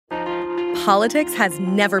Politics has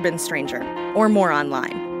never been stranger or more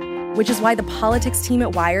online, which is why the politics team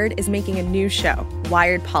at Wired is making a new show,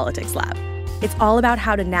 Wired Politics Lab. It's all about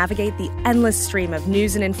how to navigate the endless stream of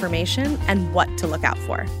news and information and what to look out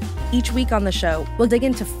for. Each week on the show, we'll dig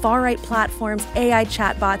into far-right platforms, AI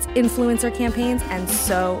chatbots, influencer campaigns, and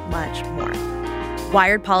so much more.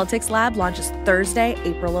 Wired Politics Lab launches Thursday,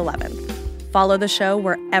 April 11th. Follow the show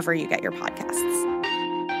wherever you get your podcasts.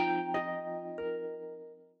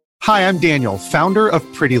 Hi, I'm Daniel, founder of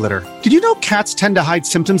Pretty Litter. Did you know cats tend to hide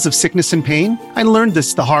symptoms of sickness and pain? I learned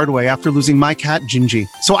this the hard way after losing my cat, Gingy.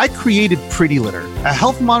 So I created Pretty Litter, a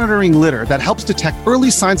health monitoring litter that helps detect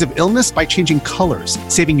early signs of illness by changing colors,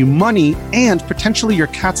 saving you money and potentially your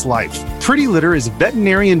cat's life. Pretty Litter is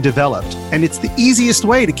veterinarian developed, and it's the easiest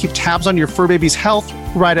way to keep tabs on your fur baby's health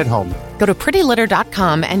right at home. Go to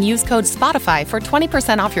prettylitter.com and use code SPOTIFY for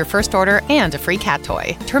 20% off your first order and a free cat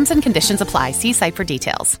toy. Terms and conditions apply. See site for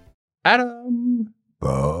details. Adam.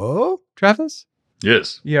 Oh? Travis?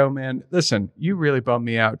 Yes. Yo, man, listen, you really bummed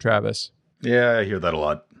me out, Travis. Yeah, I hear that a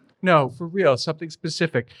lot. No, for real, something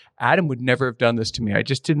specific. Adam would never have done this to me. I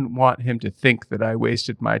just didn't want him to think that I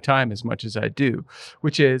wasted my time as much as I do,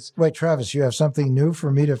 which is... Wait, Travis, you have something new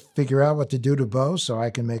for me to figure out what to do to Bo so I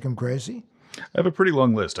can make him crazy? I have a pretty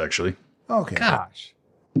long list, actually. Okay. Gosh.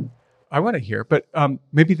 I want to hear, but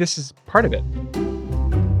maybe this is part of it.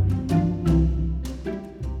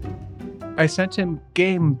 I sent him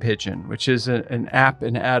Game Pigeon, which is an app,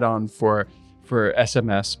 an add-on for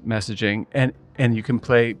SMS messaging, and you can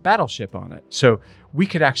play Battleship on it. So we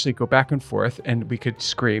could actually go back and forth, and we could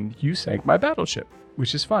scream, "You sank my battleship,"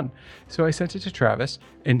 which is fun. So I sent it to Travis,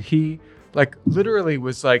 and he literally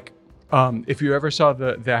was like, if you ever saw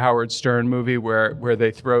the Howard Stern movie where they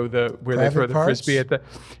throw the frisbee and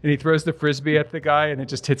he throws the frisbee at the guy and it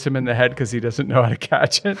just hits him in the head because he doesn't know how to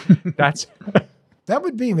catch it. That's that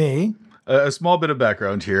would be me. A small bit of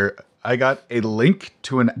background here. I got a link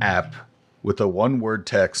to an app with a one-word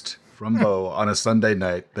text from Bo on a Sunday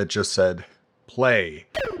night that just said, "Play."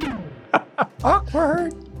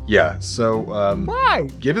 Awkward. Yeah, so why?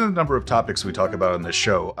 Given the number of topics we talk about on this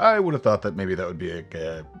show, I would have thought that maybe that would be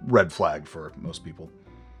a red flag for most people.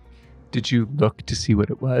 Did you look to see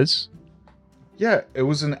what it was? Yeah, it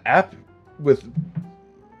was an app with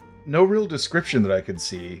no real description that I could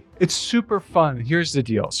see. It's super fun. Here's the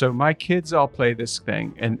deal. So my kids all play this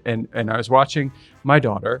thing, and I was watching my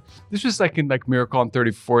daughter. This was in Miracle on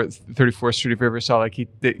 34th Street. If you ever saw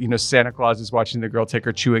Santa Claus is watching the girl take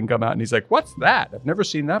her chewing gum out, and he's like, "What's that? I've never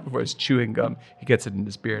seen that before." It's chewing gum. He gets it in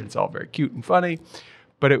his beard. It's all very cute and funny.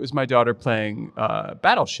 But it was my daughter playing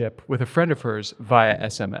Battleship with a friend of hers via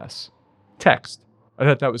SMS text. I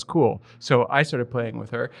thought that was cool. So I started playing with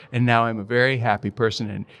her, and now I'm a very happy person,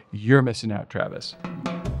 and you're missing out, Travis.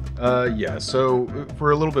 Yeah, so for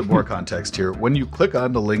a little bit more context here, when you click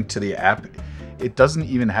on the link to the app, it doesn't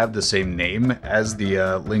even have the same name as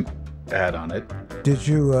the link had on it. Did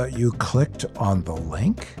you clicked on the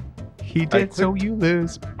link? He did, so you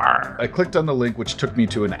lose. I clicked on the link, which took me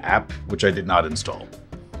to an app, which I did not install.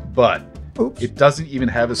 But Oops. It doesn't even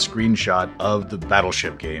have a screenshot of the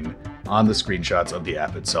Battleship game on the screenshots of the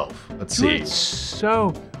app itself. Let's see.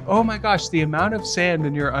 Oh my gosh, the amount of sand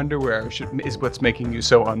in your underwear is what's making you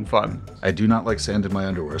so unfun. I do not like sand in my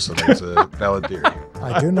underwear, so that's a valid theory.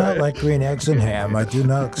 I do not like green eggs and ham. I do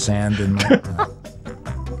not like sand in my...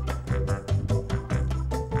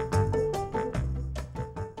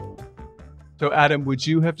 So Adam, would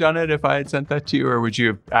you have done it if I had sent that to you, or would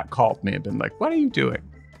you have called me and been like, "What are you doing?"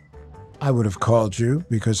 I would have called you,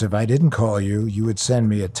 because if I didn't call you, you would send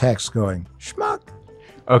me a text going, "Schmuck."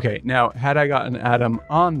 Okay, now, had I gotten Adam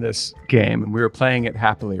on this game, and we were playing it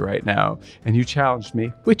happily right now, and you challenged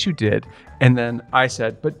me, which you did, and then I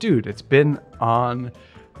said, "But dude, it's been on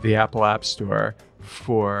the Apple App Store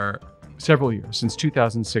for several years, since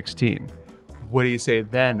 2016. What do you say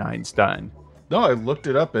then, Einstein? No, I looked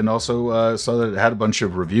it up and also saw that it had a bunch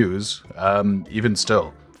of reviews. Even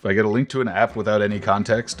still, if I get a link to an app without any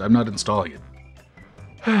context, I'm not installing it.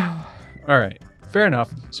 All right. Fair enough.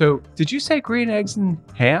 So, did you say green eggs and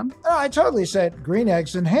ham? Oh, I totally said green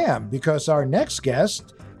eggs and ham, because our next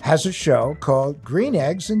guest has a show called Green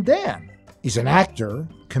Eggs and Dan. He's an actor,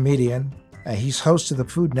 comedian. He's host of the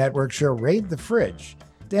Food Network show Raid the Fridge.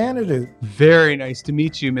 Dan Ahdoot. Very nice to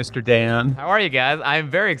meet you, Mr. Dan. How are you guys? I'm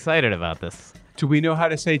very excited about this. Do we know how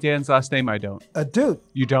to say Dan's last name? I don't. Ahdoot.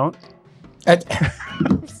 You don't? Sorry.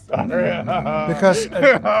 Because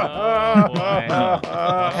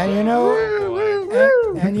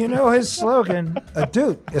and you know his slogan,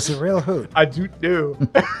 "Ahdoot is a real hoot." Ahdoot do.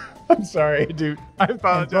 I'm sorry, Ahdoot. I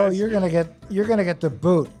apologize. And Bo, you're gonna get the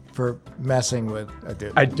boot for messing with a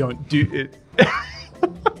dude. I don't do it.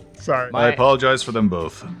 Sorry. I apologize for them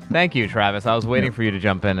both. Thank you, Travis. I was waiting for you to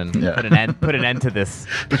jump in and Yeah. put an end to this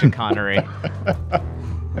chicanery.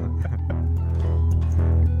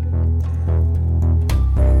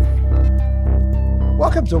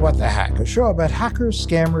 Welcome to What the Hack, a show about hackers,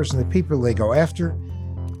 scammers, and the people they go after.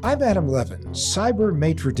 I'm Adam Levin, cyber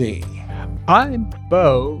maitre d'. I'm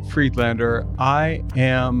Bo Friedlander. I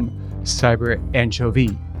am Cyber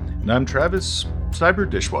Anchovy. And I'm Travis, cyber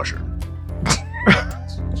dishwasher.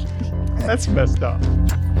 That's messed up.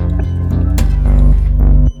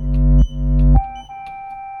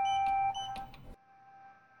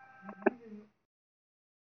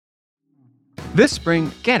 This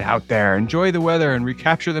spring, get out there, enjoy the weather, and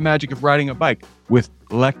recapture the magic of riding a bike with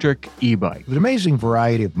electric e-bike. With an amazing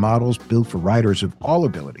variety of models built for riders of all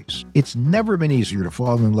abilities, it's never been easier to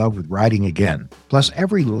fall in love with riding again. Plus,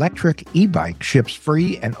 every electric e-bike ships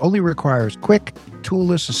free and only requires quick,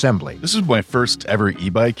 toolless assembly. This is my first ever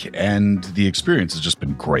e-bike, and the experience has just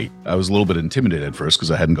been great. I was a little bit intimidated at first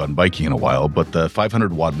because I hadn't gone biking in a while, but the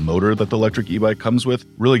 500-watt motor that the electric e-bike comes with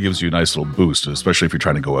really gives you a nice little boost, especially if you're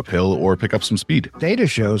trying to go uphill or pick up some speed. Data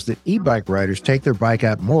shows that e-bike riders take their bike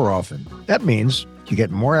out more often. That means you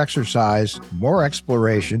get more exercise, more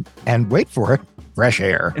exploration, and wait for it, fresh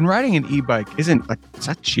air. And riding an e-bike isn't like, it's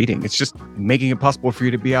not cheating. It's just making it possible for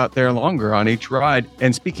you to be out there longer on each ride.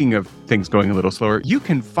 And speaking of things going a little slower, you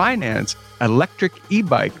can finance electric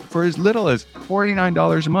e-bike for as little as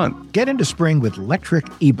 $49 a month. Get into spring with electric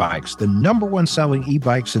e-bikes, the #1 selling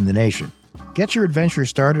e-bikes in the nation. Get your adventure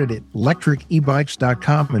started at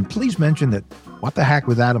electricebikes.com, and please mention that What the Hack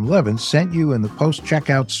with Adam Levin sent you in the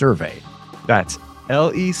post-checkout survey. That's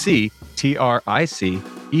LECTRIC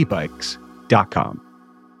ebikes.com.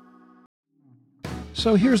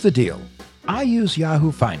 So here's the deal. I use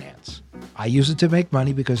Yahoo Finance. I use it to make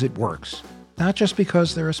money because it works, not just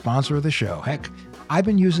because they're a sponsor of the show. Heck, I've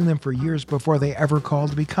been using them for years before they ever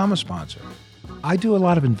called to become a sponsor. I do a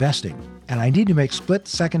lot of investing, and I need to make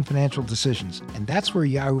split-second financial decisions, and that's where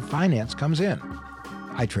Yahoo Finance comes in.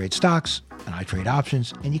 I trade stocks, and I trade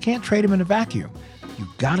options, and you can't trade them in a vacuum.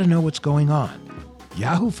 You've got to know what's going on.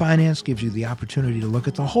 Yahoo Finance gives you the opportunity to look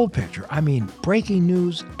at the whole picture. I mean, breaking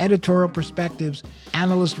news, editorial perspectives,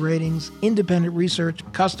 analyst ratings, independent research,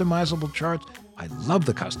 customizable charts. I love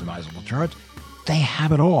the customizable charts. They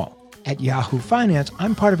have it all. At Yahoo Finance,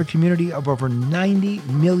 I'm part of a community of over 90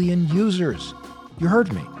 million users. You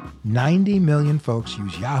heard me. 90 million folks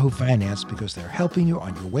use Yahoo Finance because they're helping you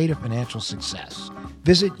on your way to financial success.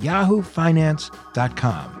 Visit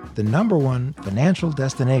yahoofinance.com, the #1 financial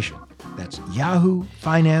destination. That's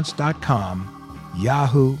yahoofinance.com,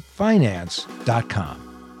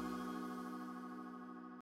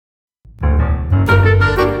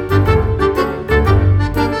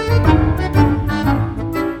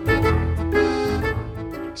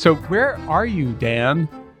 So where are you, Dan?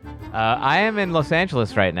 I am in Los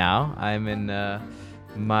Angeles right now. I'm in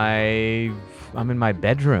my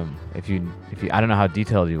bedroom. If you, I don't know how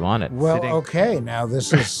detailed you want it. Well, Sitting- okay, now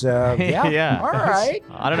this is, Yeah. all right.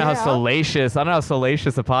 I don't know how salacious. I don't know how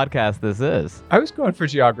salacious a podcast this is. I was going for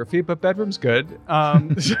geography, but bedroom's good.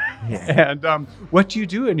 And what do you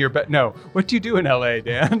do in your bed? No, what do you do in LA,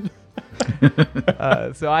 Dan?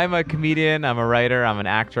 So I'm a comedian. I'm a writer. I'm an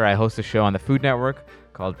actor. I host a show on the Food Network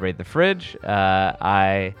called Raid the Fridge.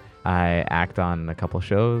 I act on a couple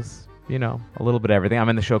shows. You know, a little bit of everything. I'm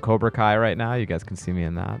in the show Cobra Kai right now. You guys can see me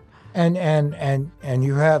in that. And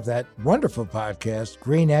you have that wonderful podcast,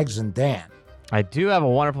 Green Eggs and Dan. I do have a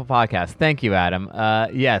wonderful podcast. Thank you, Adam.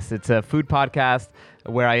 Yes, it's a food podcast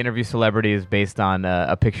where I interview celebrities based on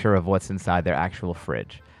a picture of what's inside their actual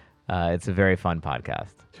fridge. It's a very fun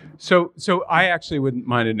podcast. So I actually wouldn't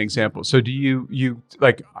mind an example. So do you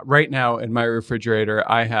like right now in my refrigerator,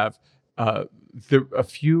 I have a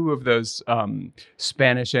few of those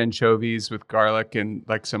Spanish anchovies with garlic and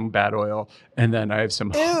like some bad oil, and then I have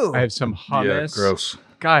some hummus. Yeah, gross.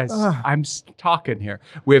 Guys, I'm talking here.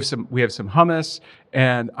 We have some hummus,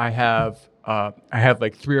 and I have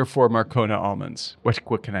like 3 or 4 Marcona almonds.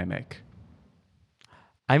 What can I make?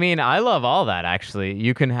 I mean, I love all that, actually.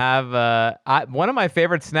 You can have one of my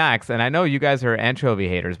favorite snacks, and I know you guys are anchovy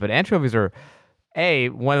haters, but anchovies are A,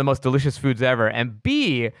 one of the most delicious foods ever, and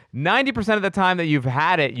B, 90% of the time that you've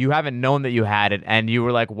had it, you haven't known that you had it, and you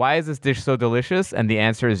were like, why is this dish so delicious? And the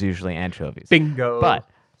answer is usually anchovies. Bingo. But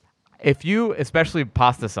if you, especially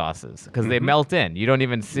pasta sauces, because they melt in, you don't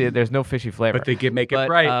even see it, there's no fishy flavor. But they can make it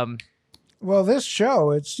right. Well, this show,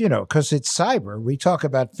 it's, because it's cyber, we talk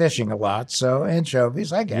about fishing a lot, so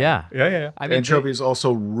anchovies, I get it. Yeah. Yeah. I mean, Anchovies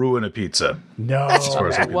also ruin a pizza. No. As far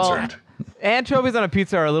as I'm concerned. Anchovies on a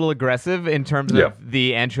pizza are a little aggressive in terms Yeah. of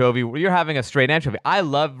the anchovy. You're having a straight anchovy. I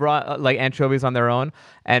love raw, like anchovies on their own.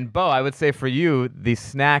 And Bo, I would say for you, the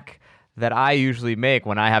snack that I usually make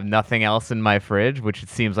when I have nothing else in my fridge, which it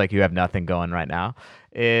seems like you have nothing going right now,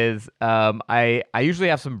 is I usually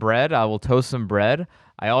have some bread. I will toast some bread.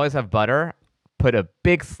 I always have butter. Put a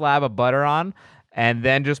big slab of butter on, and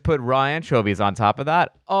then just put raw anchovies on top of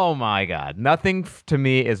that. Oh my God. Nothing to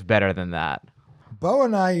me is better than that. Bo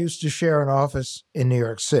and I used to share an office in New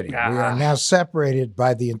York City. We are now separated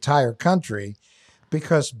by the entire country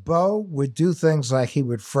because Bo would do things like he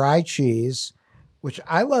would fry cheese, which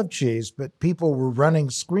I love cheese, but people were running,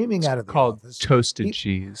 screaming out of the Called office. toasted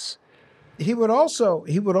cheese. He would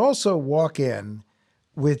also walk in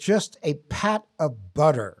with just a pat of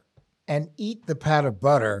butter and eat the pat of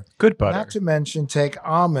butter. Good butter. Not to mention take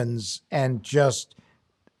almonds and just,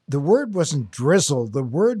 the word wasn't drizzle, the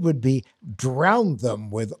word would be drown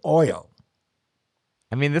them with oil.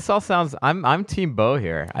 I mean, this all sounds. I'm Team Bo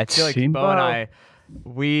here. I feel like Team Bo and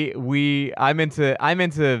Bo. I'm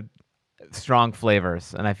into strong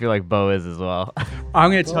flavors, and I feel like Bo is as well.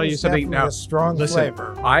 I'm going to tell Bo you is something definitely now. a strong listen,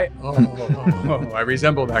 flavor. I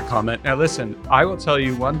resemble that comment. Now listen, I will tell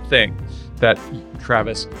you one thing that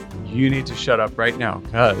Travis, you need to shut up right now,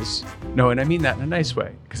 because and I mean that in a nice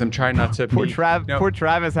way, because I'm trying not to. Poor be,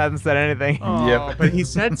 Travis hasn't said anything. Oh, Yep. but he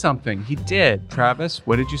said something. He did. Travis,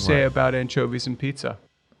 what did you say about anchovies and pizza?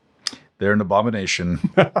 They're an abomination.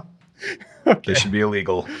 They should be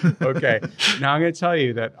illegal. Okay. Now I'm going to tell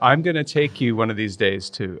you that I'm going to take you one of these days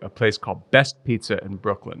to a place called Best Pizza in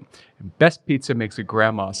Brooklyn. And Best Pizza makes a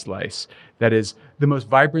grandma slice that is the most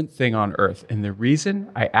vibrant thing on earth. And the reason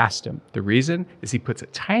I asked him, the reason is he puts a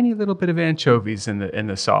tiny little bit of anchovies in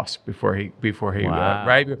the sauce before he Wow.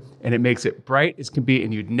 right, and it makes it bright as can be,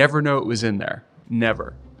 and you'd never know it was in there.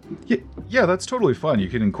 Never. Yeah, that's totally fine. You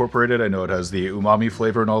can incorporate it. I know it has the umami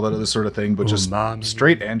flavor and all that other sort of thing, but just Umami.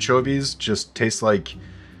 straight anchovies just taste like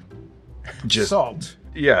Salt.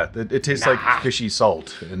 Yeah, it tastes like fishy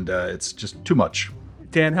salt, and it's just too much.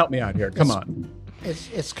 Dan, help me out here. Come on.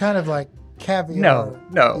 It's kind of like caviar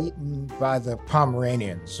No. eaten by the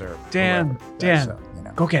Pomeranians or Dan, whoever. Dan, That's, you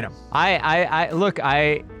know. go get him. I look.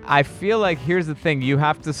 I feel like here's the thing. You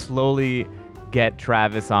have to slowly get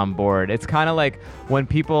Travis on board. It's kind of like when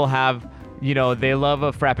people have, they love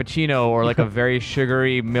a frappuccino or like a very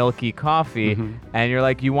sugary, milky coffee, and you're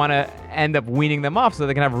like, you want to end up weaning them off so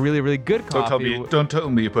they can have really, really good coffee. Don't tell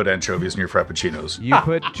me you put anchovies in your frappuccinos. You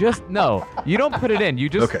put you don't put it in. You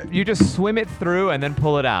just swim it through and then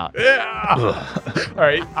pull it out. All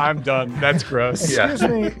right, I'm done. That's gross.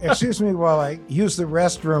 Excuse me while I use the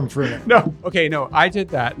restroom for a minute. No, I did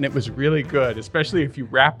that, and it was really good, especially if you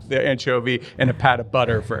wrap the anchovy in a pat of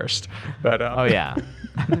butter first. But Oh yeah.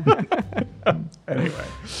 Anyway.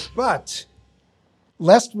 But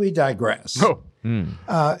lest we digress, Oh,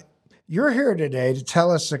 you're here today to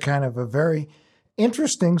tell us a kind of a very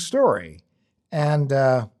interesting story, and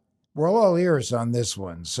we're all ears on this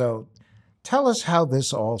one. So tell us how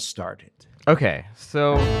this all started. Okay,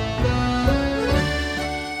 so a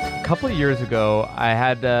couple of years ago, I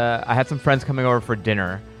had some friends coming over for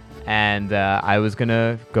dinner, and I was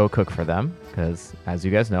gonna go cook for them because, as you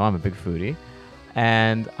guys know, I'm a big foodie.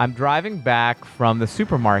 And I'm driving back from the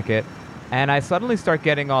supermarket, and I suddenly start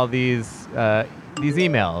getting all these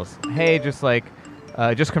emails. Hey, just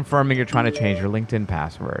confirming you're trying to change your LinkedIn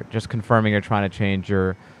password. Just confirming you're trying to change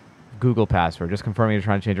your Google password. Just confirming you're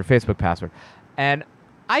trying to change your Facebook password. And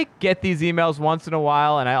I get these emails once in a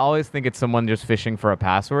while, and I always think it's someone just fishing for a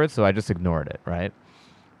password, so I just ignored it, right?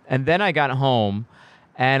 And then I got home,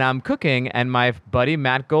 and I'm cooking, and my buddy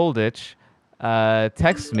Matt Goldich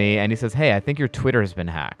texts me, and he says, "Hey, I think your Twitter has been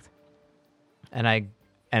hacked." And I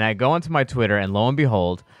go onto my Twitter, and lo and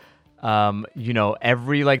behold,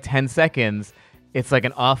 every like 10 seconds, it's like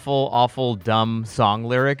an awful dumb song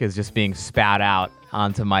lyric is just being spat out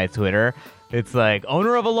onto my Twitter. It's like,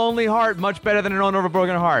 owner of a lonely heart, much better than an owner of a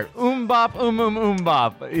broken heart. Bop,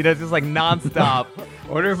 bop. It's just like nonstop.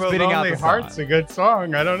 Order of a spitting out Lonely the song. Heart's a good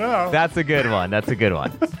song. I don't know. That's a good one.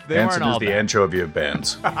 They Hanson weren't all is the bad. anchovy of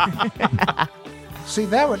bands. See,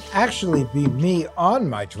 that would actually be me on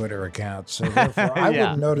my Twitter account, so therefore I Yeah.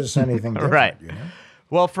 wouldn't notice anything different. Right. You know?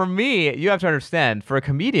 Well, for me, you have to understand, for a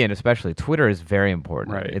comedian especially, Twitter is very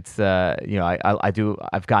important. Right. It's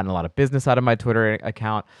I've gotten a lot of business out of my Twitter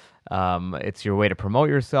account. It's your way to promote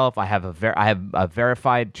yourself. I have a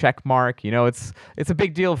verified check mark. It's a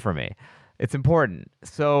big deal for me. It's important.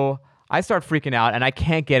 So I start freaking out, and I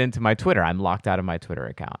can't get into my Twitter. I'm locked out of my Twitter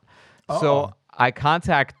account. So I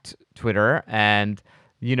contact Twitter, and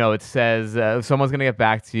it says someone's going to get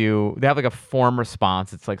back to you. They have like a form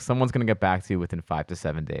response. It's like someone's going to get back to you within 5 to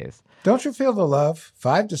 7 days. Don't you feel the love?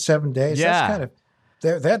 5 to 7 days? Yeah. That's kind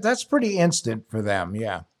of, that's pretty instant for them,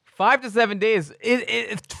 yeah. 5 to 7 days.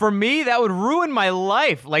 It for me, that would ruin my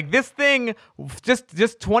life. Like this thing,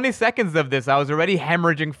 just 20 seconds of this, I was already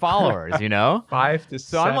hemorrhaging followers, 5 to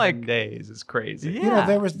So I'm 7 days is crazy. Yeah.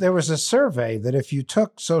 There was a survey that if you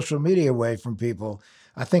took social media away from people,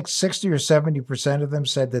 I think 60 or 70% of them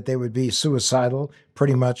said that they would be suicidal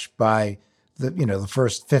pretty much by the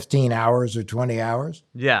first 15 hours or 20 hours.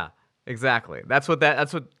 Yeah, exactly. That's what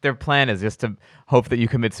their plan is, just to hope that you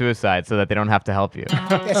commit suicide so that they don't have to help you.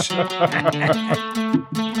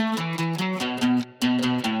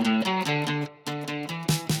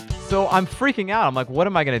 So I'm freaking out. I'm like, what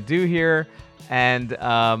am I going to do here? And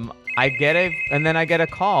I get a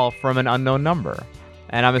call from an unknown number,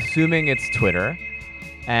 and I'm assuming it's Twitter.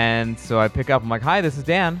 And so I pick up. I'm like, "Hi, this is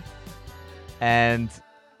Dan." And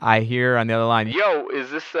I hear on the other line, "Yo,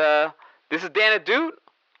 is this Dan at Dude?"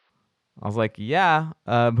 I was like, "Yeah.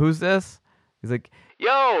 Who's this?" He's like,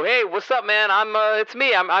 "Yo, hey, what's up, man? It's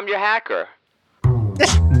me. I'm your hacker."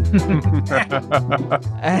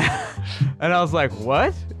 And I was like,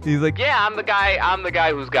 "What?" He's like, "Yeah, I'm the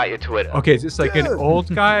guy who's got your Twitter." Okay, is this like an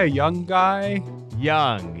old guy, a young guy?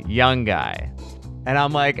 Young guy. And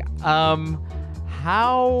I'm like,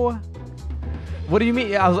 how? What do you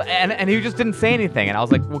mean? And he just didn't say anything. And I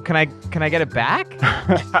was like, well, can I get it back?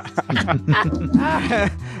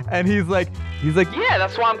 And he's like, yeah,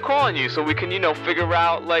 that's why I'm calling you, so we can, figure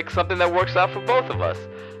out like something that works out for both of us.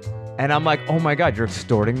 And I'm like, oh my God, you're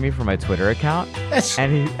extorting me for my Twitter account?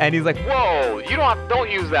 And he's like, whoa,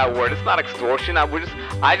 don't use that word. It's not extortion.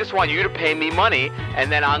 I just want you to pay me money,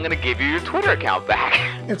 and then I'm gonna give you your Twitter account back.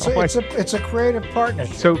 It's a creative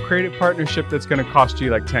partnership. So creative partnership that's going to cost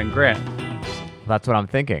you like $10,000. That's what I'm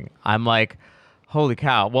thinking. I'm like, holy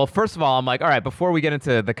cow. Well, first of all, I'm like, all right, before we get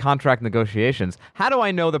into the contract negotiations, how do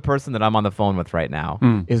I know the person that I'm on the phone with right now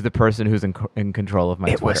is the person who's in control of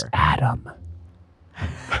my Twitter? It was Adam.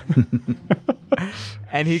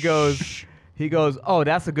 And he goes, oh,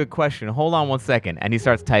 that's a good question. Hold on one second. And he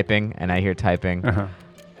starts typing, and I hear typing. Uh-huh.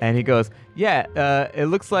 And he goes, yeah, it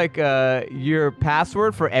looks like your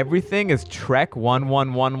password for everything is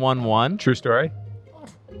Trek11111. True story?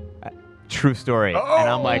 True story. Oh. And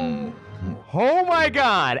I'm like, oh my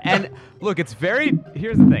God. And look, here's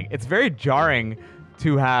the thing. It's very jarring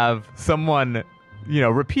to have someone,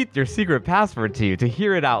 repeat your secret password to you, to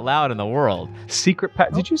hear it out loud in the world.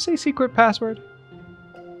 Did you say secret password?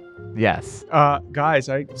 Yes. Guys,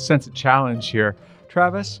 I sense a challenge here.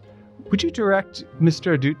 Travis, would you direct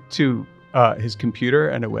Mr. Adut to his computer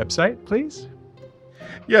and a website, please?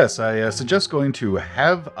 Yes, I suggest going to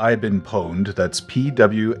Have I Been Pwned, that's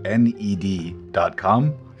PWNED.com.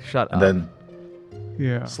 Shut up. And then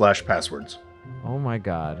 /passwords. Oh my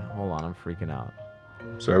God. Hold on, I'm freaking out.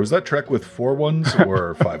 Sorry, was that Trek with 4 ones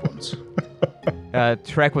or 5 ones?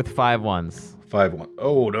 Trek with 5 ones. 5 1.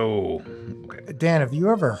 Oh, no. Okay. Dan, have you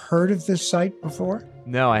ever heard of this site before?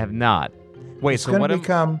 No, I have not. Wait, it's going to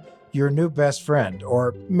become your new best friend,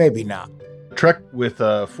 or maybe not. Trek with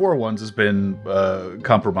 4 ones has been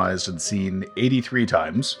compromised and seen 83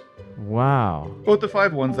 times. Wow. But with the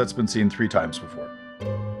 5 ones, that's been seen 3 times before.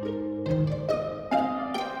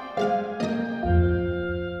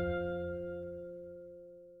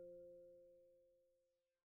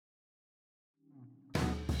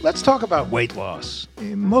 Let's talk about weight loss.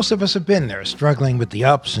 Most of us have been there, struggling with the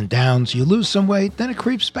ups and downs. You lose some weight, then it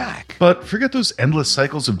creeps back. But forget those endless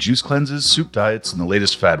cycles of juice cleanses, soup diets, and the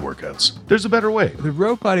latest fad workouts. There's a better way. The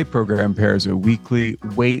Row Body Program pairs a weekly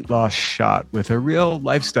weight loss shot with a real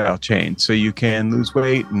lifestyle change so you can lose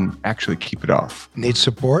weight and actually keep it off. Need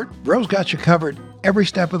support? Row's got you covered every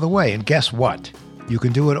step of the way, and guess what? You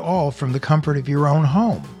can do it all from the comfort of your own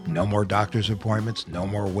home. No more doctor's appointments, no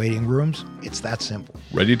more waiting rooms. It's that simple.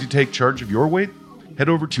 Ready to take charge of your weight? Head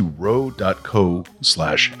over to row.co/Adam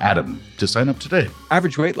to sign up today.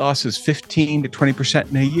 Average weight loss is 15 to 20%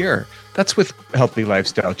 in a year. That's with healthy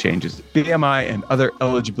lifestyle changes. BMI and other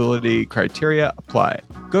eligibility criteria apply.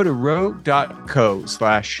 Go to row.co/Adam.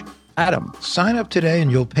 Sign up today and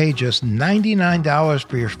you'll pay just $99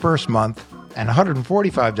 for your first month and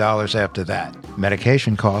 $145 after that.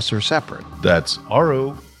 Medication costs are separate. That's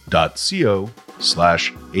ro.co/ADAM.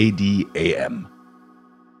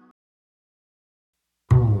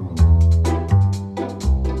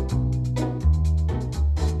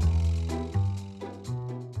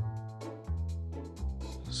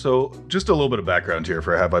 So, just a little bit of background here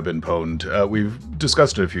for Have I Been Pwned. We've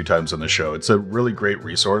discussed it a few times on the show. It's a really great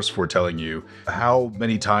resource for telling you how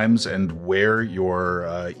many times and where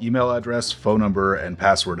your email address, phone number, and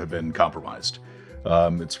password have been compromised.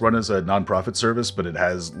 It's run as a nonprofit service, but it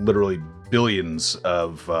has literally billions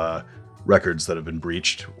of records that have been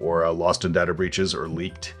breached or lost in data breaches or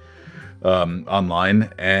leaked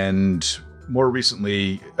online. And more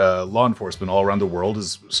recently, law enforcement all around the world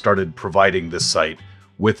has started providing this site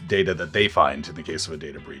with data that they find in the case of a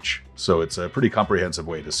data breach. So it's a pretty comprehensive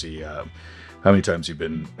way to see how many times you've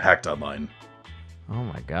been hacked online. Oh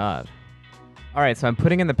my God. All right, so I'm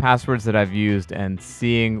putting in the passwords that I've used and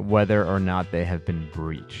seeing whether or not they have been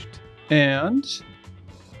breached. And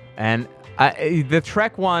the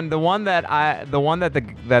Trek one, the one that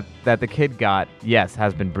the kid got, yes,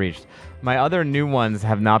 has been breached. My other new ones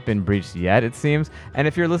have not been breached yet, it seems. And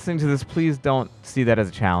if you're listening to this, please don't see that as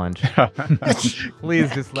a challenge.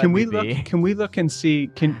 Please just let me be. Can we look and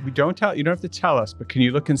see? You don't have to tell us, but can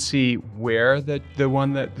you look and see where the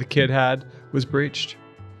one that the kid had was breached?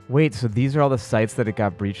 Wait, so these are all the sites that it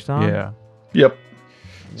got breached on? Yeah. Yep.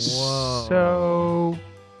 Whoa. So,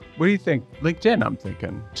 what do you think? LinkedIn, I'm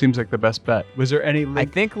thinking. Seems like the best bet. Was there any I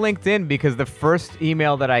think LinkedIn, because the first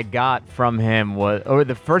email that I got from him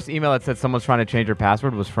the first email that said someone's trying to change your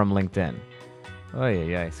password was from LinkedIn. Oh,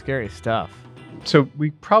 yeah, scary stuff. So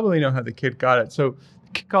we probably know how the kid got it. So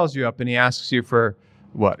the kid calls you up and he asks you for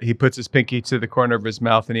what? He puts his pinky to the corner of his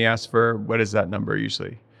mouth and he asks for, what is that number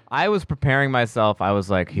usually? I was preparing myself. I was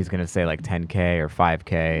like, he's going to say like 10K or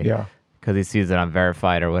 5K. Yeah. Because he sees that I'm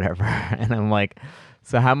verified or whatever. And I'm like,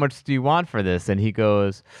 so how much do you want for this? And he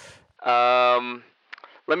goes, let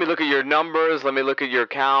me look at your numbers. Let me look at your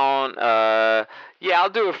account. Yeah, I'll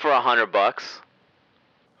do it for $100.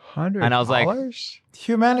 $100? And I was like,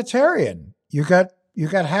 Humanitarian. You got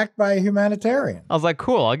hacked by a humanitarian. I was like,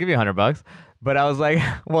 cool, I'll give you $100. But I was like,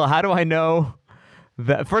 well, how do I know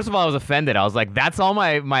that? First of all, I was offended. I was like, that's all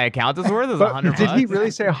my account is worth is $100. Did he really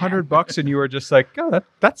say $100 and you were just like, oh,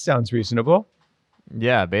 that sounds reasonable?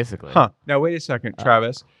 Yeah, basically. Huh. Now, wait a second,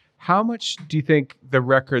 Travis. How much do you think the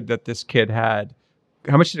record that this kid had,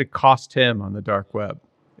 how much did it cost him on the dark web,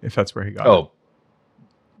 if that's where he got it?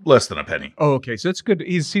 Less than a penny. Oh, okay. So it's good.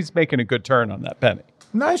 He's making a good turn on that penny.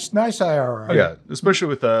 Nice IRR. Oh, yeah, especially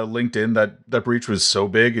with LinkedIn, that breach was so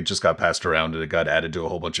big, it just got passed around and it got added to a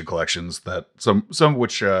whole bunch of collections that some of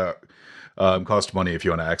which cost money if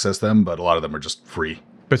you want to access them, but a lot of them are just free.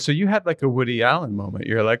 But so you had like a Woody Allen moment.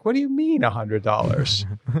 You're like, what do you mean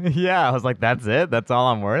 $100? Yeah, I was like, that's it? That's all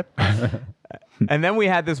I'm worth? And then we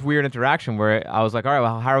had this weird interaction where I was like, all right,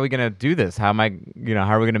 well, how are we going to do this? How are we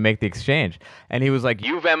going to make the exchange? And he was like,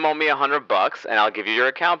 you Venmo me $100 and I'll give you your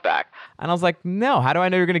account back. And I was like, no, how do I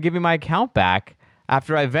know you're going to give me my account back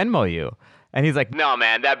after I Venmo you? And he's like, no,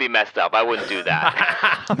 man, that'd be messed up. I wouldn't do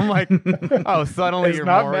that. I'm like, oh, suddenly you're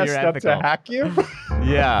more messed up ethical. to hack you?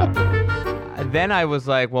 Yeah. Then I was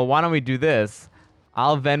like, well, why don't we do this?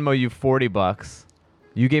 I'll Venmo you $40.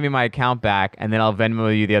 You give me my account back, and then I'll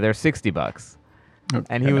Venmo you the other $60. Okay.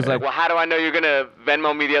 And he was like, well, how do I know you're going to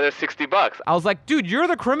Venmo me the other $60? I was like, dude, you're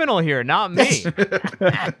the criminal here, not me.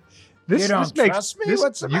 You don't trust me?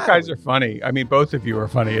 What's the you matter? guys are funny. I mean, both of you are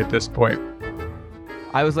funny at this point.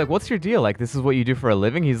 I was like, what's your deal? Like, this is what you do for a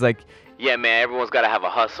living? He's like, yeah, man, everyone's got to have a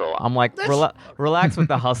hustle. I'm like, relax with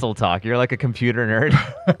the hustle talk. You're like a computer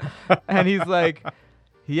nerd. And he's like,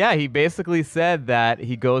 yeah, he basically said that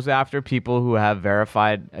he goes after people who have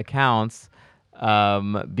verified accounts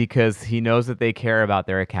because he knows that they care about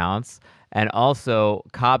their accounts. And also,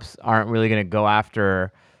 cops aren't really going to go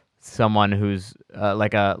after someone who's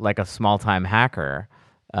like a small-time hacker.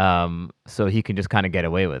 So he can just kind of get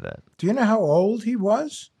away with it. Do you know how old he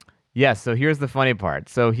was? Yes, so here's the funny part.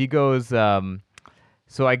 So he goes, so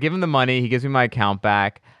I give him the money, he gives me my account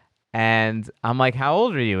back, and I'm like, how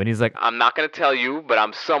old are you? And he's like, I'm not going to tell you, but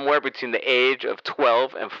I'm somewhere between the age of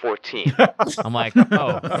 12 and 14. I'm like,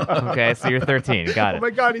 oh, okay, so you're 13, got it. Oh my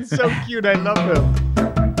God, he's so cute, I love him.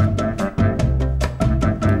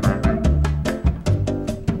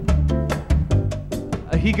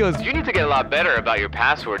 He goes, you need to get a lot better about your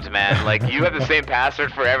passwords, man. Like, you have the same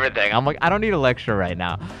password for everything. I'm like, I don't need a lecture right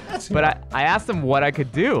now. But I asked him what I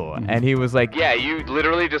could do. And he was like, yeah, you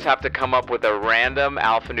literally just have to come up with a random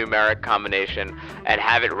alphanumeric combination and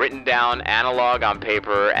have it written down analog on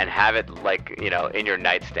paper and have it, like, you know, in your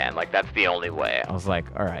nightstand. Like, that's the only way. I was like,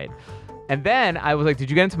 all right. And then I was like,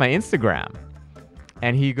 did you get into my Instagram?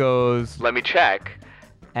 And he goes, let me check.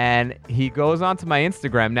 And he goes onto my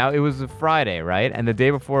Instagram. Now, it was a Friday, right? And the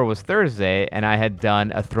day before was Thursday, and I had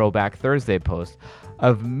done a Throwback Thursday post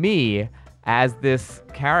of me as this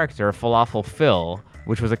character, Falafel Phil,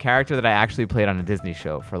 which was a character that I actually played on a Disney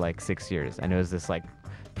show for like 6 years, and it was this like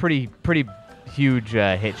pretty huge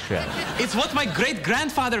hit show. It's what my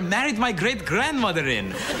great-grandfather married my great-grandmother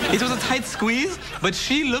in. It was a tight squeeze, but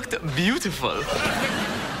she looked beautiful.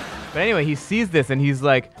 But anyway, he sees this and he's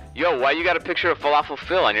like, yo, why you got a picture of Falafel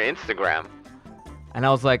Phil on your Instagram? And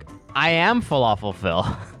I was like, I am Falafel Phil.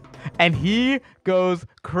 And he goes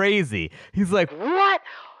crazy. He's like, what?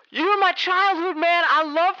 You're my childhood, man. I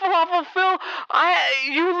love Falafel Phil.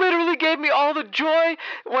 You literally gave me all the joy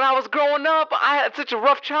when I was growing up. I had such a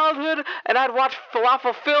rough childhood, and I'd watch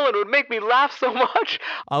Falafel Phil, and it would make me laugh so much.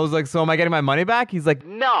 I was like, so am I getting my money back? He's like,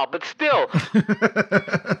 no, but still.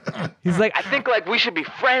 He's like, I think like we should be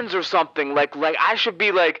friends or something. Like I should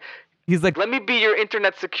be like. He's like, let me be your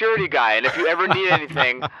internet security guy, and if you ever need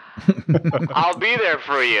anything, I'll be there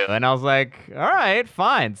for you. And I was like, all right,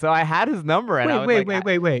 fine. So I had his number, and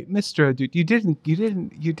wait, Mister, dude, you didn't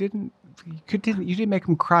make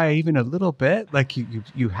him cry even a little bit? Like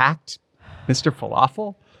you hacked Mr.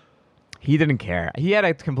 Falafel? He didn't care. He had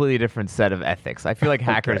a completely different set of ethics. I feel like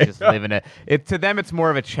hackers just live in it. To them, it's more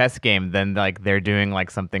of a chess game than like they're doing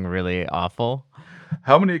like something really awful.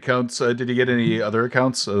 How many accounts? Did he get any other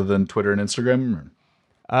accounts other than Twitter and Instagram?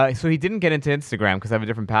 So he didn't get into Instagram because I have a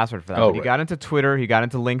different password for that. Oh, but he got into Twitter. He got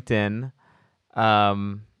into LinkedIn. I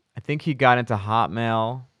think he got into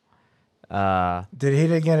Hotmail. He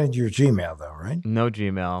didn't get into your Gmail, though, right? No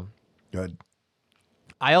Gmail. Good.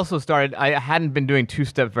 I also started, I hadn't been doing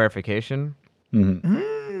two-step verification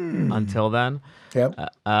until then. Yep.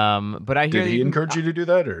 But I hear Did he encourage you to do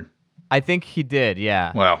that, or? I think he did,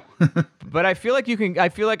 yeah. Wow. But I feel like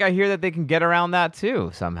I hear that they can get around that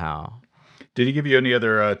too somehow. Did he give you any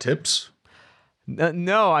other tips?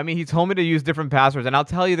 No, I mean, he told me to use different passwords, and I'll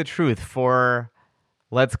tell you the truth, for,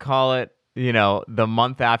 let's call it, the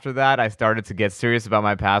month after that, I started to get serious about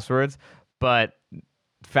my passwords, but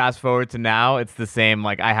fast forward to now, it's the same,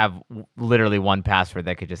 like, I have literally one password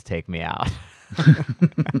that could just take me out.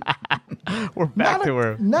 We're back to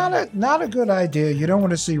where... Not a good idea. You don't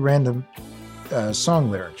want to see random song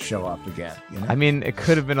lyrics show up again. I mean, it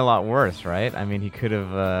could have been a lot worse, right? I mean, he could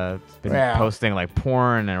have been posting like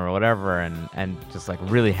porn or whatever and just like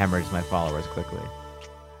really hemorrhaged my followers quickly.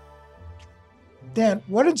 Dan,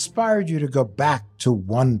 what inspired you to go back to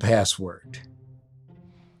 1Password?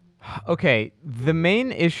 Okay, the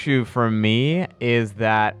main issue for me is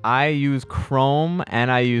that I use Chrome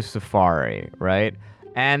and I use Safari, right?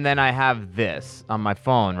 And then I have this on my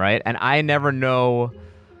phone, right? And I never know,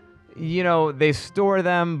 they store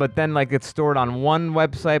them, but then like it's stored on one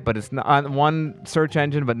website, but it's not on one search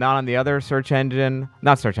engine, but not on the other search engine.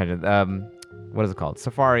 Not search engine. What is it called?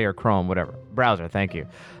 Safari or Chrome, whatever. Browser, thank you.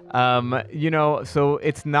 So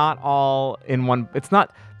it's not all in one.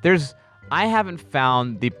 I haven't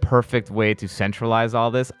found the perfect way to centralize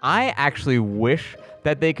all this. I actually wish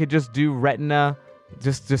that they could just do Retina,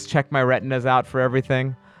 just check my retinas out for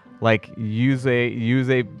everything. Like use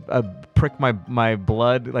a prick my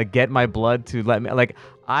blood, like get my blood to let me, like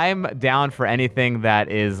I'm down for anything that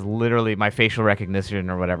is literally my facial recognition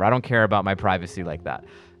or whatever. I don't care about my privacy like that.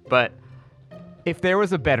 But if there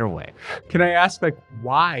was a better way. Can I ask like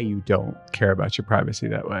why you don't care about your privacy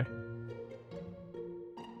that way?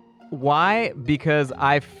 Why? Because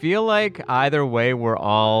I feel like either way we're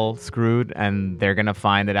all screwed and they're gonna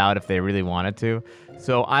find it out if they really wanted to.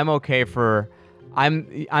 So I'm okay for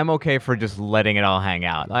just letting it all hang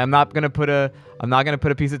out. I'm not gonna put a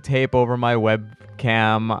piece of tape over my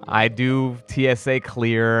webcam. I do TSA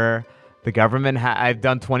clear. The government I've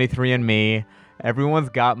done 23andMe. Everyone's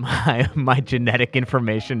got my genetic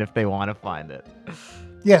information if they want to find it.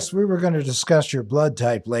 Yes, we were going to discuss your blood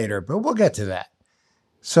type later, but we'll get to that.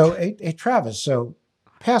 So, Travis,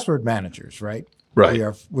 password managers, right? Right.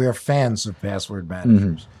 We are fans of password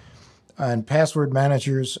managers. Mm-hmm. And password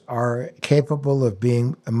managers are capable of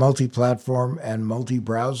being a multi-platform and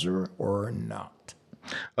multi-browser or not?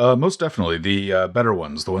 Most definitely. The better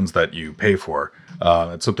ones, the ones that you pay for.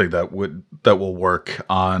 It's something that will work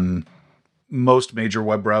on most major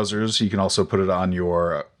web browsers. You can also put it on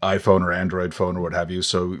your iPhone or Android phone or what have you.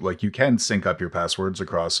 So like you can sync up your passwords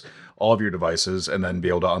across all of your devices and then be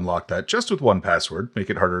able to unlock that just with 1Password, make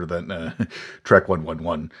it harder than Trek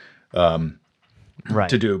 111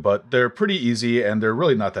 to do. But they're pretty easy and they're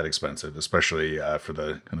really not that expensive, especially for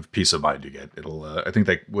the kind of peace of mind you get. I think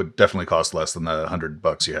they would definitely cost less than the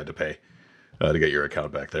 $100 you had to pay to get your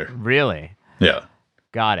account back there. Really? Yeah.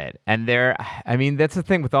 Got it. And that's the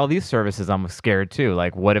thing with all these services. I'm scared too.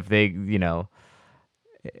 Like, what if they,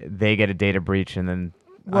 they get a data breach and then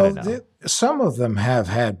I don't know. Some of them have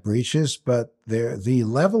had breaches, but the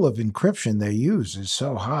level of encryption they use is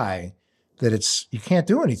so high that you can't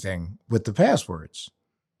do anything with the passwords.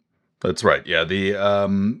 That's right. Yeah.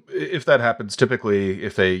 If that happens, typically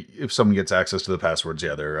if someone gets access to the passwords,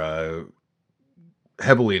 yeah, they're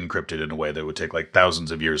heavily encrypted in a way that would take like thousands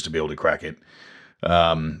of years to be able to crack it.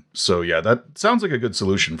 So yeah, that sounds like a good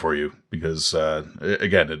solution for you because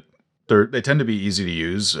again, they tend to be easy to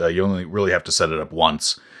use. You only really have to set it up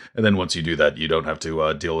once, and then once you do that, you don't have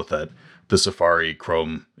to deal with the Safari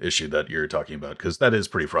Chrome issue that you're talking about, because that is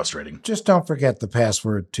pretty frustrating. Just don't forget the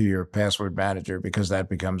password to your password manager, because that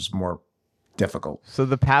becomes more difficult. So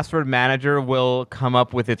the password manager will come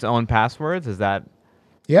up with its own passwords? Is that?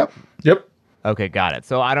 Yep. Okay, got it.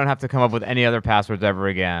 So I don't have to come up with any other passwords ever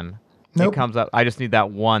again. Nope. It comes up. I just need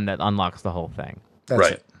that one that unlocks the whole thing. That's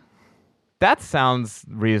right. it. That sounds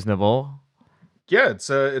reasonable. Yeah,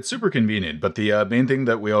 it's super convenient, but the main thing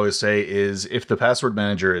that we always say is if the password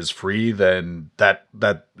manager is free, then that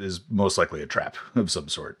is most likely a trap of some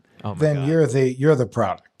sort. Oh my Then God. you're the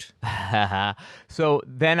product. So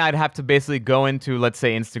then I'd have to basically go into, let's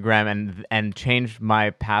say, Instagram and change my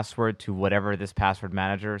password to whatever this password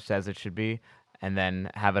manager says it should be, and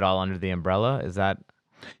then have it all under the umbrella. Is that?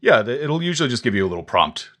 Yeah, it'll usually just give you a little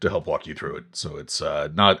prompt to help walk you through it. So it's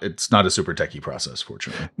not a super techie process,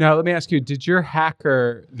 fortunately. Now, let me ask you, did your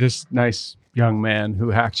hacker, this nice young man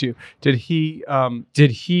who hacked you, did he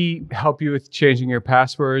help you with changing your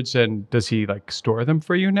passwords, and does he like store them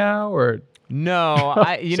for you now, or? No,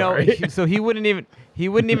 so he wouldn't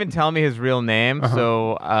even tell me his real name. Uh-huh.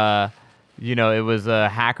 So, it was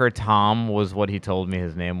Hacker Tom was what he told me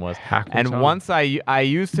his name was. Hacker Tom. Once I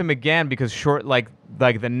used him again because like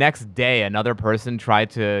the next day another person tried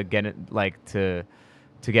to get it to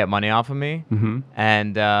get money off of me. Mm-hmm.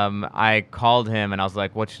 And I called him and I was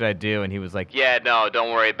like, what should I do? And he was like, yeah, no,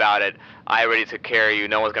 don't worry about it. I already took care of you.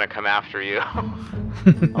 No one's going to come after you.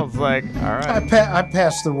 I was like, all right. I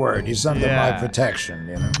passed the word. He's under Yeah. my protection,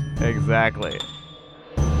 Exactly.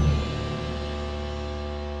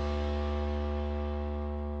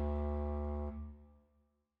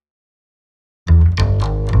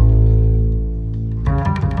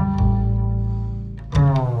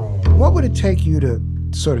 What would it take you to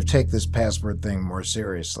sort of take this password thing more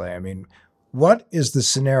seriously? I mean, what is the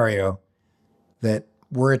scenario that,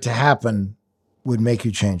 were it to happen, would make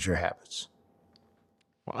you change your habits?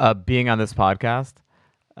 Being on this podcast.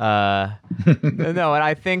 No, and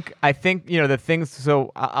I think the things.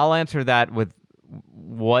 So I'll answer that with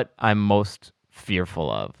what I'm most fearful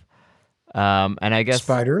of, and I guess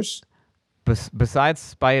Spiders? Besides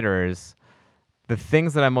spiders, the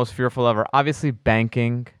things that I'm most fearful of are obviously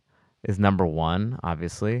banking is number one,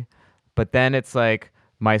 obviously, but then it's like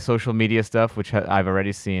my social media stuff, which I've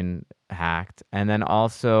already seen hacked, and then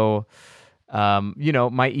also,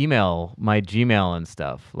 my email, my Gmail and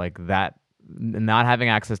stuff like that. Not having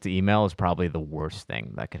access to email is probably the worst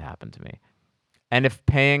thing that could happen to me. And if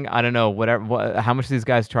paying, I don't know, how much do these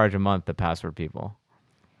guys charge a month, the password people?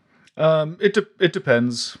 It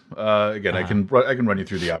depends. Again, I can run you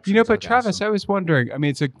through the options. But Travis, I was wondering, I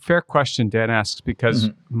mean, it's a fair question Dan asks, because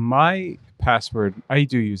my password, I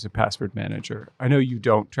do use a password manager. I know you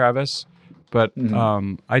don't, Travis, but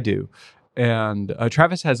I do. And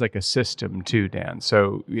Travis has like a system too, Dan.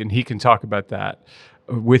 So, and he can talk about that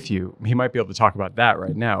with you. He might be able to talk about that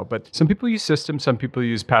right now. But some people use systems, some people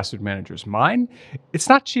use password managers. Mine, it's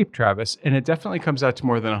not cheap, Travis, and it definitely comes out to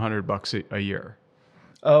more than $100 a year.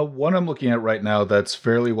 One I'm looking at right now that's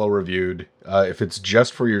fairly well reviewed. If it's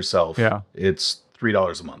just for yourself, it's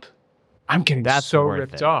 $3 a month. I'm getting That's so worth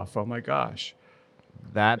ripped it. off. Oh my gosh.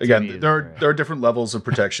 That to me Again, is there are different levels of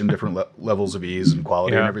protection, different levels of ease and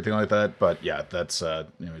quality and everything like that. But yeah, that's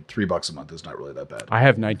 $3 a month is not really that bad. I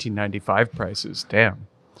have 1995 prices. Damn.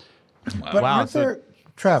 But Wow, aren't so- there,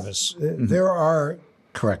 Travis, there are,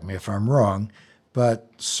 correct me if I'm wrong, but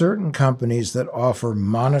certain companies that offer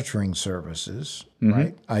monitoring services,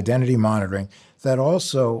 right? Identity monitoring, that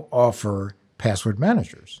also offer password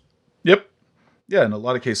managers. Yep. Yeah, in a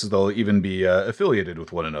lot of cases, they'll even be affiliated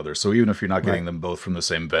with one another. So even if you're not getting them both from the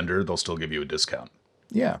same vendor, they'll still give you a discount.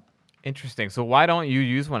 Yeah. Interesting. So why don't you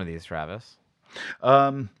use one of these, Travis?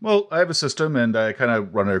 Well, I have a system and I kind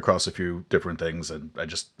of run it across a few different things. And I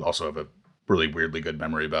just also have a really weirdly good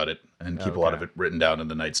memory about it and keep a lot of it written down in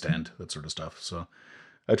the nightstand, that sort of stuff. So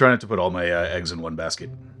I try not to put all my eggs in one basket.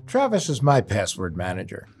 Travis is my password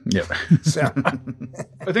manager. Yeah. So,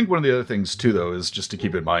 I think one of the other things, too, though, is just to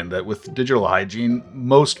keep in mind that with digital hygiene,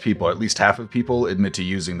 most people, at least half of people, admit to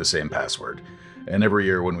using the same password. And every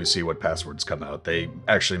year when we see what passwords come out, they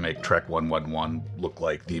actually make Trek 111 look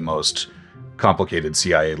like the most complicated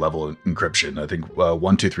CIA level encryption. I think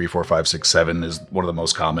 1, 2, 3, 4, 5, 6, 7 is one of the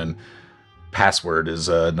most common. password is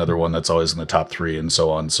another one that's always in the top 3 and so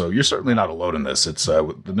on. So you're certainly not alone in this. It's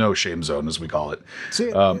the no shame zone, as we call it. See,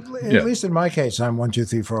 at least in my case, I'm 1, 2,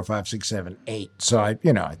 3, 4, 5, 6, 7, 8. So I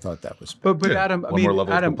thought that was. But Adam,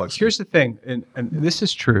 Adam, here's the thing, and this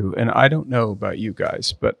is true, and I don't know about you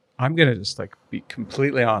guys, but I'm gonna just be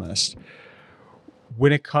completely honest.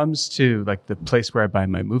 When it comes to the place where I buy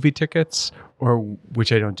my movie tickets, or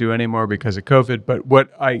which I don't do anymore because of COVID, but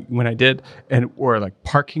when I did, or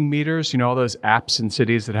parking meters, all those apps in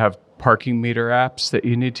cities that have parking meter apps that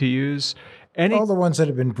you need to use. All the ones that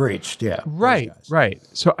have been breached, yeah. Right.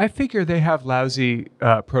 So I figure they have lousy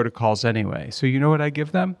protocols anyway. So you know what I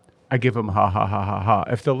give them? I give them ha, ha, ha, ha, ha,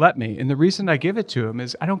 if they'll let me. And the reason I give it to them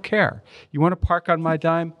is I don't care. You want to park on my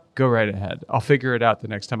dime? Go right ahead. I'll figure it out the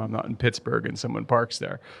next time I'm not in Pittsburgh and someone parks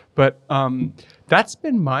there. But that's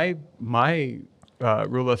been my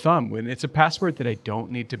rule of thumb when it's a password that I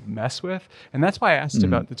don't need to mess with. And that's why I asked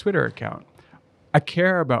about the Twitter account. I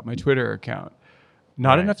care about my Twitter account.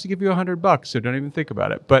 Not enough to give you $100, so don't even think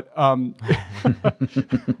about it. But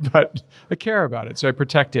but I care about it, so I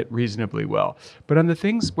protect it reasonably well. But on the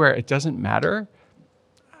things where it doesn't matter,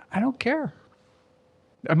 I don't care.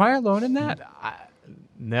 Am I alone in that?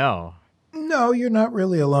 No. No, you're not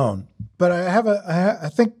really alone. But I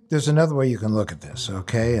think there's another way you can look at this,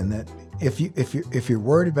 okay? And that if you're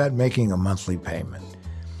worried about making a monthly payment,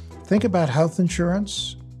 think about health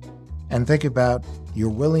insurance and think about you're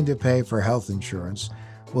willing to pay for health insurance.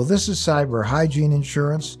 Well, this is cyber hygiene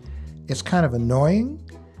insurance. It's kind of annoying,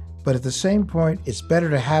 but at the same point, it's better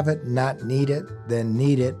to have it, not need it, than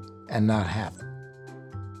need it and not have it.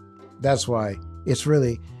 That's why it's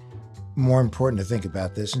really more important to think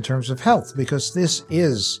about this in terms of health, because this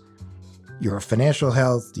is your financial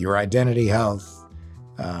health, your identity health,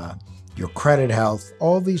 your credit health.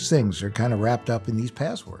 All these things are kind of wrapped up in these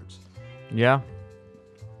passwords. Yeah.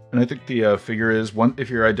 And I think the figure is, if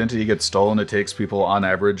your identity gets stolen, it takes people on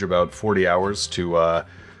average about 40 hours to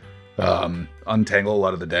untangle a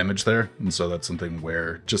lot of the damage there. And so that's something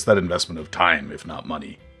where just that investment of time, if not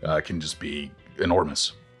money, can just be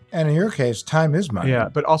enormous. And in your case, time is money. Yeah,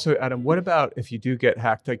 but also, Adam, what about if you do get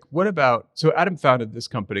hacked? So Adam founded this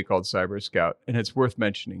company called Cyber Scout, and it's worth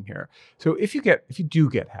mentioning here. So if you do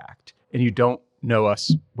get hacked and you don't know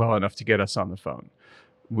us well enough to get us on the phone,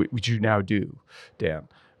 which you now do, Dan,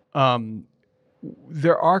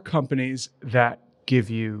 there are companies that give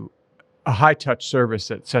you a high-touch service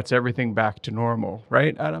that sets everything back to normal,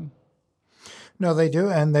 right, Adam? No, they do,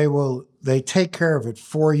 and they take care of it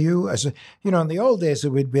for you. In the old days, it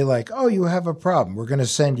would be like, oh, you have a problem. We're going to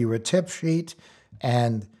send you a tip sheet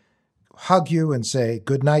and hug you and say,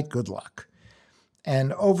 good night, good luck.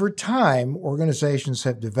 And over time, organizations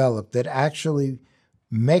have developed that actually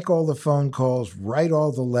make all the phone calls, write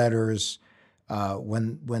all the letters.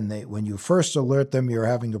 When you first alert them you're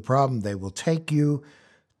having a problem, they will take you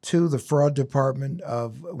to the fraud department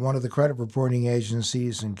of one of the credit reporting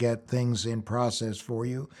agencies and get things in process for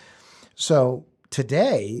you. So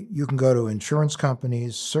today, you can go to insurance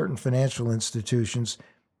companies, certain financial institutions,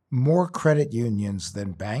 more credit unions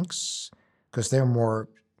than banks, because they're more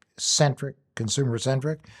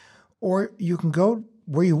consumer-centric, or you can go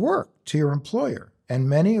where you work, to your employer. And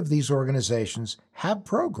many of these organizations have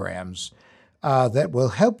programs that will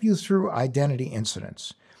help you through identity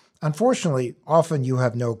incidents. Unfortunately, often you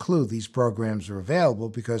have no clue these programs are available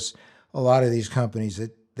because a lot of these companies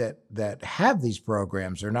that have these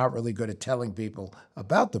programs are not really good at telling people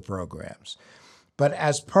about the programs. But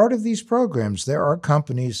as part of these programs, there are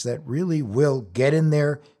companies that really will get in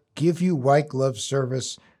there, give you white glove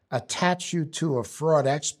service, attach you to a fraud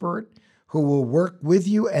expert who will work with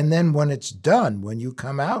you, and then when it's done, when you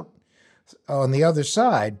come out on the other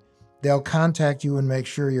side, they'll contact you and make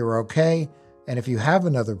sure you're okay. And if you have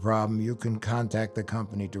another problem, you can contact the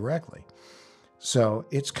company directly. So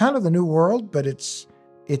it's kind of the new world, but it's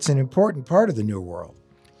an important part of the new world.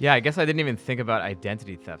 Yeah, I guess I didn't even think about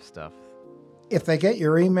identity theft stuff. If they get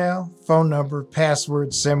your email, phone number,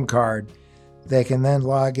 password, SIM card, they can then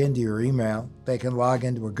log into your email. They can log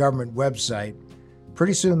into a government website.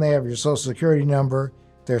 Pretty soon they have your social security number.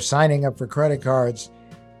 They're signing up for credit cards.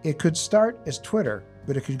 It could start as Twitter,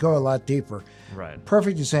 but it could go a lot deeper. Right.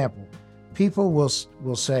 Perfect example. People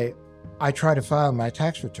will say, I tried to file my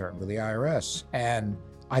tax return with the IRS and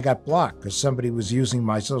I got blocked because somebody was using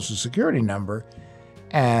my social security number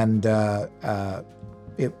and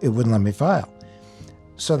it wouldn't let me file.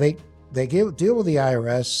 So they deal with the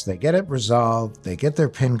IRS, they get it resolved, they get their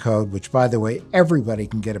PIN code, which, by the way, everybody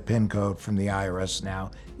can get a PIN code from the IRS now,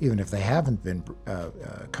 even if they haven't been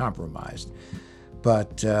compromised.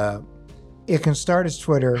 But it can start as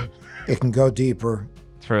Twitter, it can go deeper,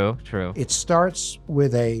 True. It starts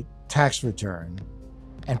with a tax return,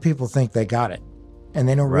 and people think they got it. And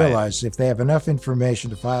they don't Right. realize if they have enough information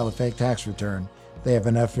to file a fake tax return, they have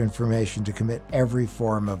enough information to commit every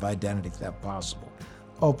form of identity theft possible.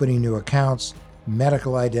 Opening new accounts,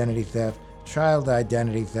 medical identity theft, child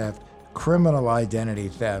identity theft, criminal identity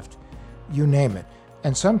theft, you name it.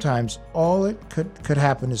 And sometimes all it could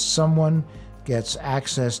happen is someone gets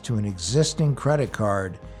access to an existing credit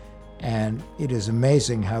card, and it is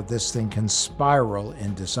amazing how this thing can spiral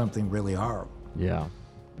into something really horrible. Yeah.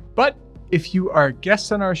 But if you are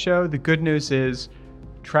guests on our show, the good news is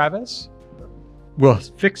Travis will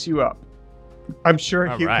fix you up. I'm sure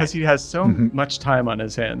All because right. he has so much time on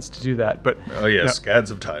his hands to do that. But Oh, yeah, scads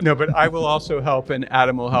of time. no, but I will also help, and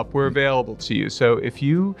Adam will help. We're available to you. So if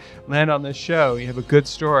you land on this show, you have a good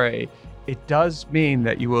story, it does mean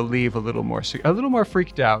that you will leave a little more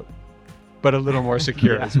freaked out, but a little more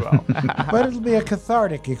secure as well. But it'll be a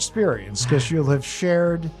cathartic experience because you'll have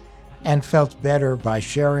shared and felt better by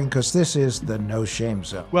sharing, because this is the no shame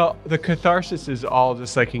zone. Well, the catharsis is all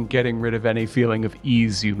just like in getting rid of any feeling of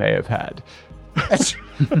ease you may have had.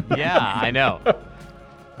 Yeah, I know.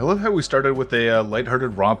 I love how we started with a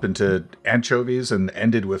lighthearted romp into anchovies and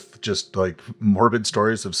ended with just like morbid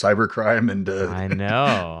stories of cybercrime and I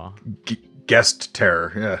know. guest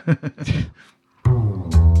terror. Yeah.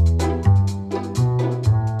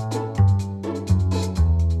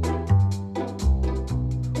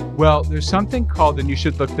 Well, there's something called, and you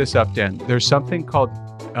should look this up, Dan. There's something called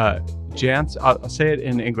I'll say it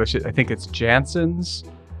in English. I think it's Janssens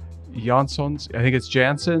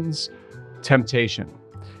temptation.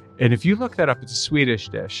 And if you look that up, it's a Swedish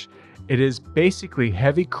dish. It is basically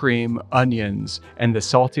heavy cream, onions, and the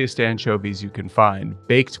saltiest anchovies you can find,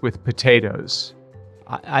 baked with potatoes.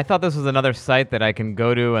 I thought this was another site that I can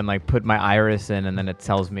go to and like put my iris in, and then it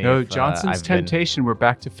tells me. No, if, Johnson's I've been- Temptation. We're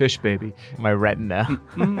back to fish, baby. my retina.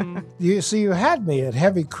 You had me at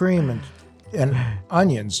heavy cream and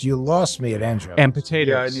onions. You lost me at anchovies. And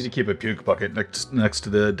potatoes. Yeah, I need to keep a puke bucket next to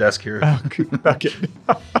the desk here. bucket.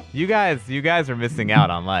 You guys are missing out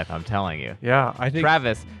on life. I'm telling you. Yeah, I think.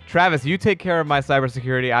 Travis, you take care of my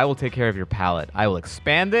cybersecurity. I will take care of your palate. I will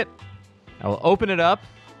expand it. I will open it up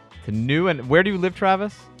to new. And where do you live,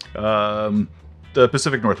 Travis? The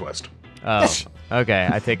Pacific Northwest. Oh, okay.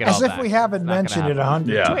 I take it all As if back. we haven't It's not gonna mentioned it happen.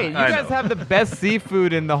 100 Yeah. times. Wait, you I guys know. have the best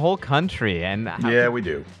seafood in the whole country, and Yeah, we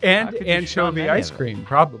do. And How could you show anchovy many ice of it? cream,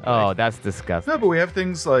 probably. Oh, that's disgusting. No, but we have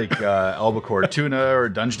things like albacore tuna or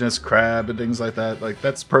Dungeness crab and things like that. Like,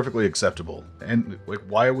 that's perfectly acceptable. And like,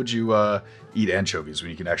 why would you eat anchovies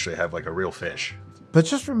when you can actually have like a real fish? But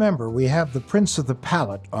just remember, we have the Prince of the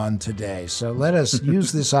Palate on today, so let us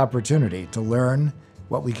use this opportunity to learn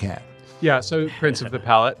what we can. Yeah, so Prince of the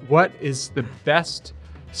Palate, what is the best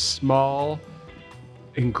small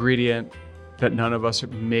ingredient that none of us are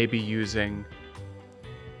maybe using?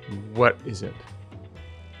 What is it?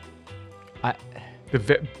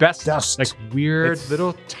 Best, Dust. like weird It's-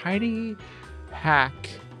 little tiny hack.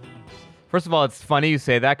 First of all, it's funny you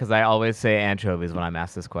say that because I always say anchovies when I'm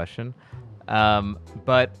asked this question.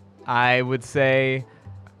 But I would say,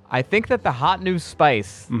 I think that the hot new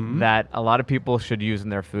spice that a lot of people should use in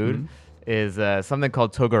their food is something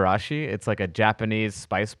called togarashi. It's like a Japanese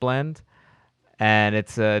spice blend, and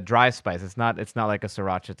it's a dry spice. It's not like a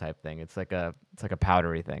sriracha type thing. It's like a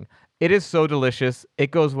powdery thing. It is so delicious.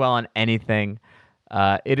 It goes well on anything.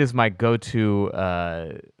 It is my go-to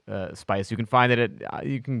spice. You can find it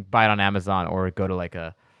you can buy it on Amazon or go to like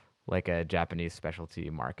a Japanese specialty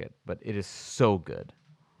market. But it is so good.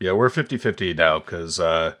 Yeah, we're 50-50 now because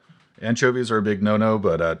anchovies are a big no-no,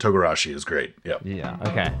 but togarashi is great. Yep. Yeah.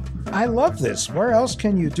 Okay. I love this. Where else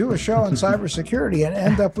can you do a show on cybersecurity and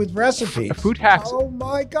end up with recipes? Food hacks. Oh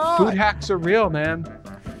my God. Food hacks are real, man.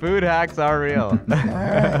 Food hacks are real. All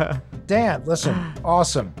right. Dan, listen,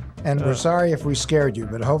 awesome. And we're sorry if we scared you,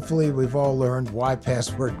 but hopefully we've all learned why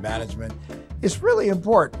password management is really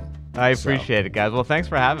important. I appreciate it, guys. Well, thanks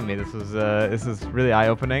for having me. This is really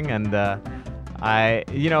eye-opening, and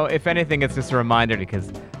if anything, it's just a reminder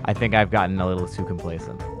because I think I've gotten a little too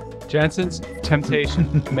complacent. Jansen's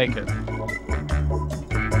Temptation. Make it.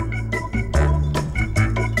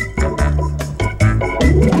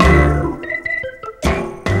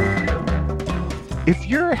 If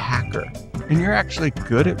you're a hacker and you're actually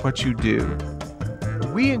good at what you do,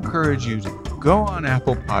 we encourage you to go on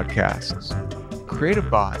Apple Podcasts, create a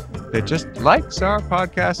bot that just likes our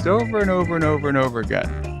podcast over and over and over and over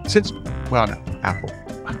again. Apple,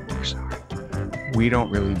 we're sorry. We don't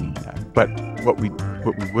really mean that. But what we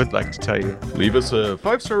what we would like to tell you. Leave us a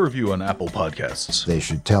 5-star review on Apple Podcasts. They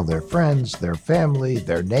should tell their friends, their family,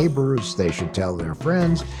 their neighbors. They should tell their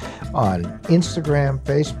friends on Instagram,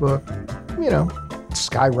 Facebook. You know,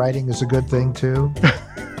 skywriting is a good thing too.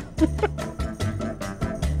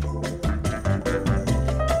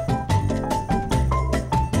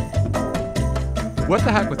 What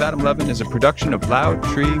the Heck with Adam Levin is a production of Loud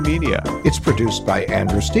Tree Media. It's produced by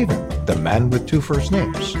Andrew Stephen, the man with 2 first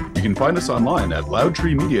names. You can find us online at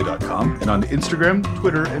loudtreemedia.com and on Instagram,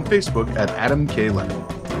 Twitter, and Facebook at Adam K. Levin.